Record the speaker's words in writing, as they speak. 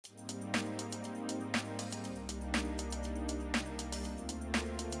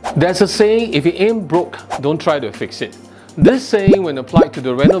There's a saying, if it ain't broke, don't try to fix it. This saying, when applied to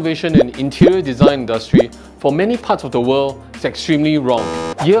the renovation and interior design industry for many parts of the world, is extremely wrong.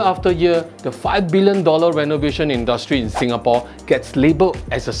 Year after year, the $5 billion renovation industry in Singapore gets labelled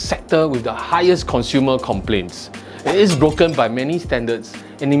as a sector with the highest consumer complaints. It is broken by many standards,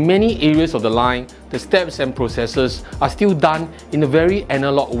 and in many areas of the line, the steps and processes are still done in a very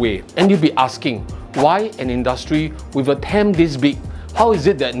analog way. And you'll be asking, why an industry with a TAM this big? How is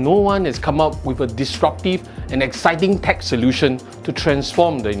it that no one has come up with a disruptive and exciting tech solution to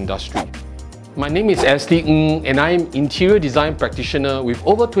transform the industry? My name is Ashley Ng, and I am interior design practitioner with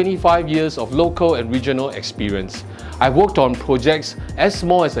over 25 years of local and regional experience. I've worked on projects as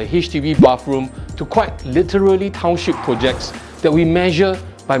small as a HDB bathroom to quite literally township projects that we measure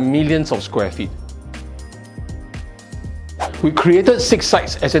by millions of square feet. We created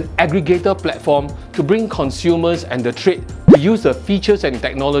SIXiDES as an aggregator platform to bring consumers and the trade to use the features and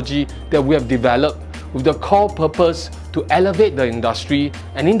technology that we have developed with the core purpose to elevate the industry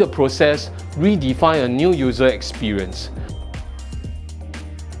and in the process, redefine a new user experience.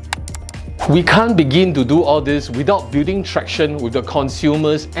 We can't begin to do all this without building traction with the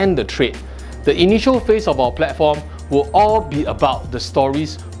consumers and the trade. The initial phase of our platform will all be about the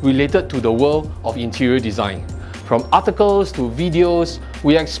stories related to the world of interior design. From articles to videos,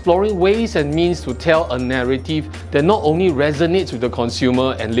 we are exploring ways and means to tell a narrative that not only resonates with the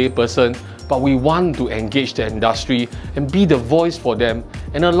consumer and layperson, but we want to engage the industry and be the voice for them,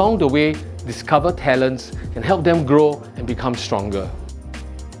 and along the way, discover talents and help them grow and become stronger.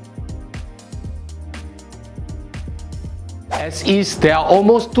 As is, there are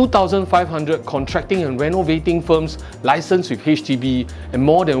almost 2,500 contracting and renovating firms licensed with HDB and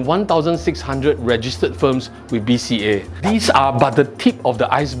more than 1,600 registered firms with BCA. These are but the tip of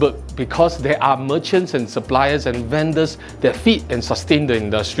the iceberg because there are merchants and suppliers and vendors that feed and sustain the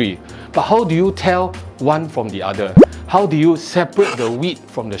industry. But how do you tell one from the other? How do you separate the wheat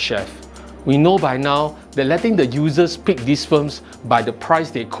from the chaff? We know by now that letting the users pick these firms by the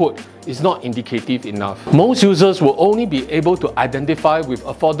price they quote is not indicative enough. Most users will only be able to identify with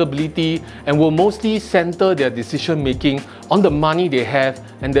affordability and will mostly center their decision making on the money they have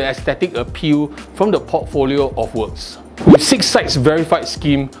and the aesthetic appeal from the portfolio of works. With SIXiDES verified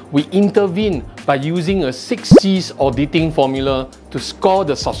scheme, we intervene by using a 6 C's auditing formula to score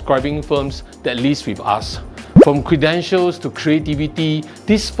the subscribing firms that list with us. From credentials to creativity,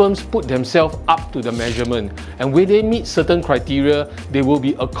 these firms put themselves up to the measurement, and when they meet certain criteria, they will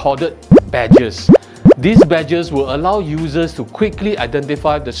be accorded badges. These badges will allow users to quickly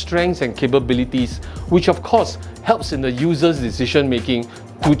identify the strengths and capabilities, which of course helps in the user's decision making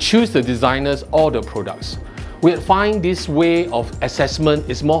to choose the designers or the products. We find this way of assessment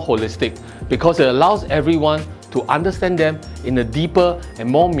is more holistic because it allows everyone to understand them in a deeper and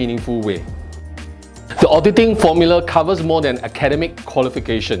more meaningful way. The auditing formula covers more than academic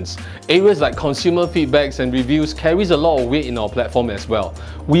qualifications. Areas like consumer feedbacks and reviews carries a lot of weight in our platform as well.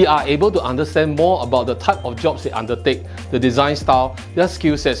 We are able to understand more about the type of jobs they undertake, the design style, their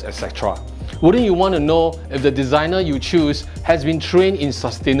skill sets, etc. Wouldn't you want to know if the designer you choose has been trained in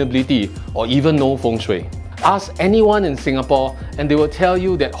sustainability or even know feng shui? Ask anyone in Singapore and they will tell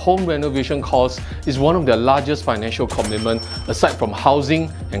you that home renovation cost is one of their largest financial commitments aside from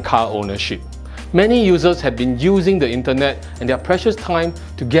housing and car ownership. Many users have been using the internet and their precious time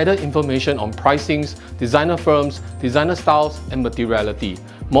to gather information on pricings, designer firms, designer styles, and materiality.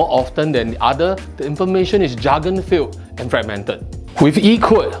 More often than the other, the information is jargon-filled and fragmented. With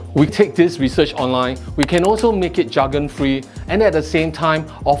eQuote, we take this research online, we can also make it jargon-free and at the same time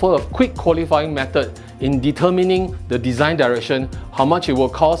offer a quick qualifying method in determining the design direction, how much it will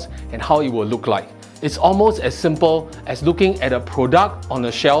cost, and how it will look like. It's almost as simple as looking at a product on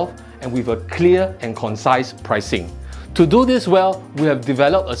a shelf and with a clear and concise pricing. To do this well, we have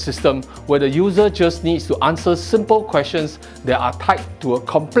developed a system where the user just needs to answer simple questions that are tied to a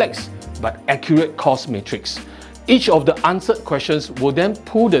complex but accurate cost matrix. Each of the answered questions will then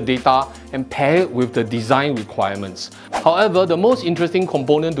pull the data and pair it with the design requirements. However, the most interesting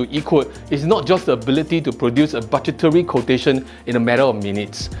component to eQuote is not just the ability to produce a budgetary quotation in a matter of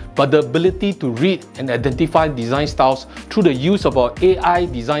minutes, but the ability to read and identify design styles through the use of our AI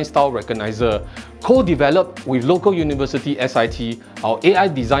Design Style Recognizer. Co-developed with local university SIT, our AI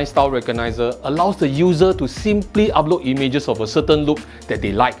Design Style Recognizer allows the user to simply upload images of a certain look that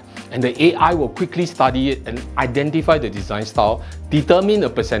they like, and the AI will quickly study it and identify the design style, determine a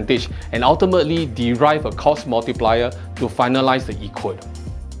percentage, and ultimately derive a cost multiplier to finalize the eQuote.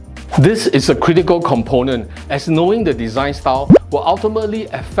 This is a critical component as knowing the design style will ultimately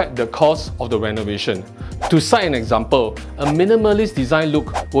affect the cost of the renovation. To cite an example, a minimalist design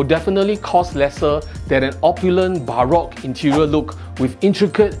look will definitely cost lesser than an opulent Baroque interior look with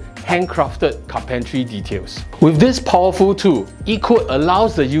intricate handcrafted carpentry details. With this powerful tool, eQuote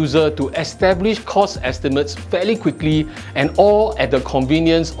allows the user to establish cost estimates fairly quickly and all at the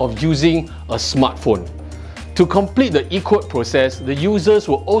convenience of using a smartphone. To complete the eQuote process, the users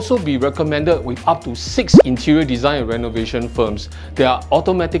will also be recommended with up to 6 interior design and renovation firms that are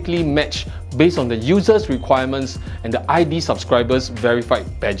automatically matched based on the user's requirements and the ID subscribers' verified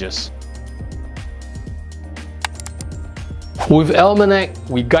badges. With Almanac,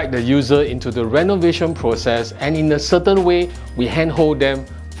 we guide the user into the renovation process, and in a certain way, we handhold them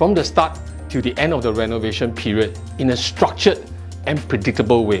from the start to the end of the renovation period in a structured and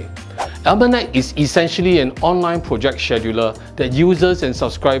predictable way. Almanac is essentially an online project scheduler that users and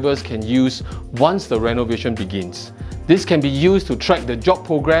subscribers can use once the renovation begins. This can be used to track the job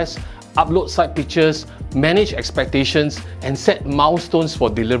progress, upload site pictures, manage expectations, and set milestones for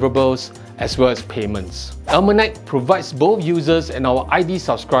deliverables as well as payments. Almanac provides both users and our ID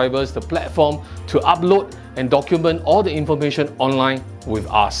subscribers the platform to upload and document all the information online with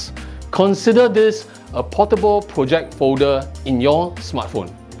us. Consider this a portable project folder in your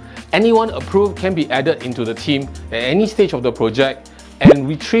smartphone. Anyone approved can be added into the team at any stage of the project and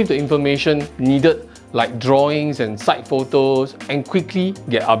retrieve the information needed like drawings and site photos and quickly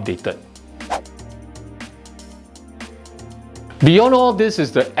get updated. Beyond all this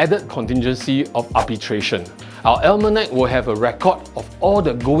is the added contingency of arbitration. Our Almanac will have a record of all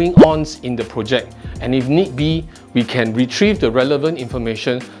the going-ons in the project, and if need be, we can retrieve the relevant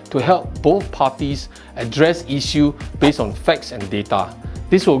information to help both parties address issues based on facts and data.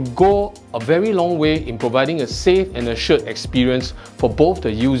 This will go a very long way in providing a safe and assured experience for both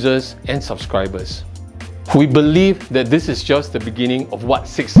the users and subscribers. We believe that this is just the beginning of what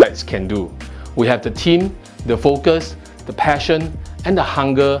SIXiDES can do. We have the team, the focus, the passion, and the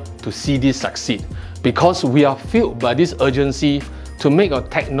hunger to see this succeed, because we are fueled by this urgency to make a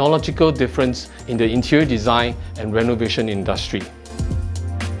technological difference in the interior design and renovation industry.